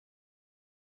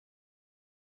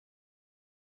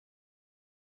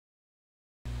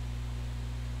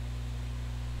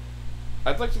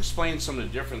I'd like to explain some of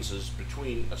the differences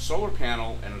between a solar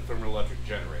panel and a thermoelectric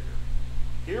generator.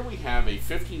 Here we have a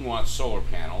 15-watt solar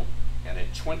panel and a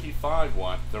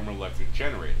 25-watt thermoelectric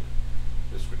generator.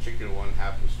 This particular one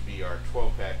happens to be our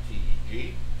 12-pack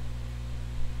TEG.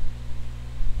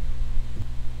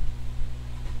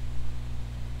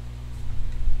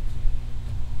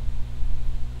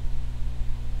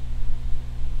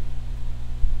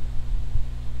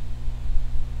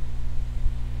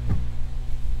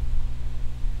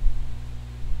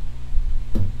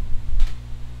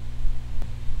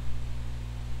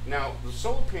 Now, the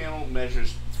solar panel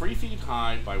measures 3 feet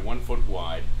high by 1 foot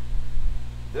wide.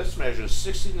 This measures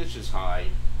 16 inches high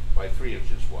by 3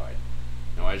 inches wide.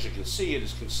 Now, as you can see, it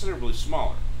is considerably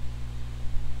smaller.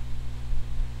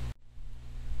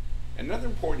 Another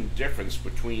important difference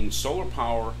between solar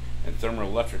power and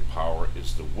thermoelectric power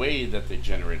is the way that they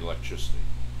generate electricity.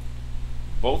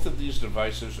 Both of these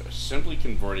devices are simply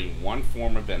converting one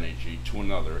form of energy to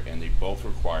another, and they both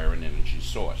require an energy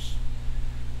source.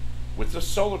 With the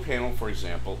solar panel, for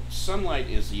example, sunlight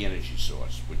is the energy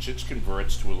source, which it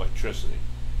converts to electricity,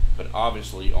 but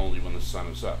obviously only when the sun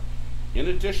is up. In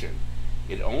addition,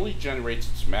 it only generates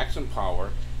its maximum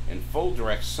power in full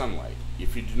direct sunlight.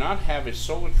 If you do not have a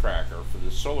solar tracker for the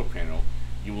solar panel,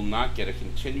 you will not get a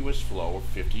continuous flow of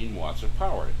 15 watts of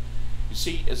power. You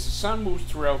see, as the sun moves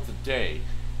throughout the day,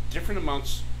 different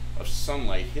amounts of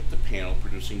sunlight hit the panel,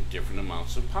 producing different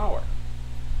amounts of power.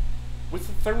 With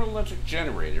the thermoelectric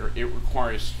generator, it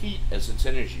requires heat as its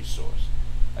energy source.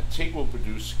 A TIG will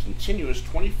produce continuous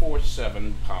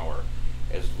 24/7 power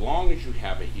as long as you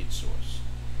have a heat source,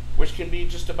 which can be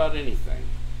just about anything: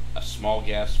 a small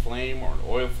gas flame or an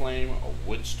oil flame, a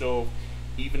wood stove,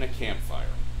 even a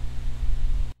campfire.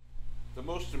 The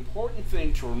most important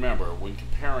thing to remember when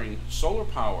comparing solar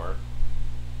power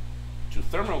to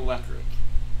thermoelectric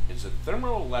is that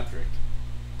thermoelectric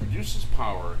produces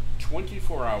power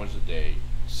 24 hours a day,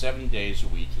 7 days a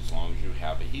week, as long as you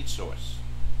have a heat source.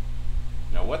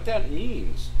 Now, what that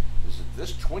means is that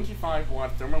this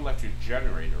 25-watt thermoelectric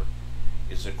generator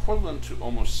is equivalent to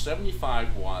almost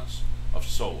 75 watts of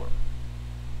solar.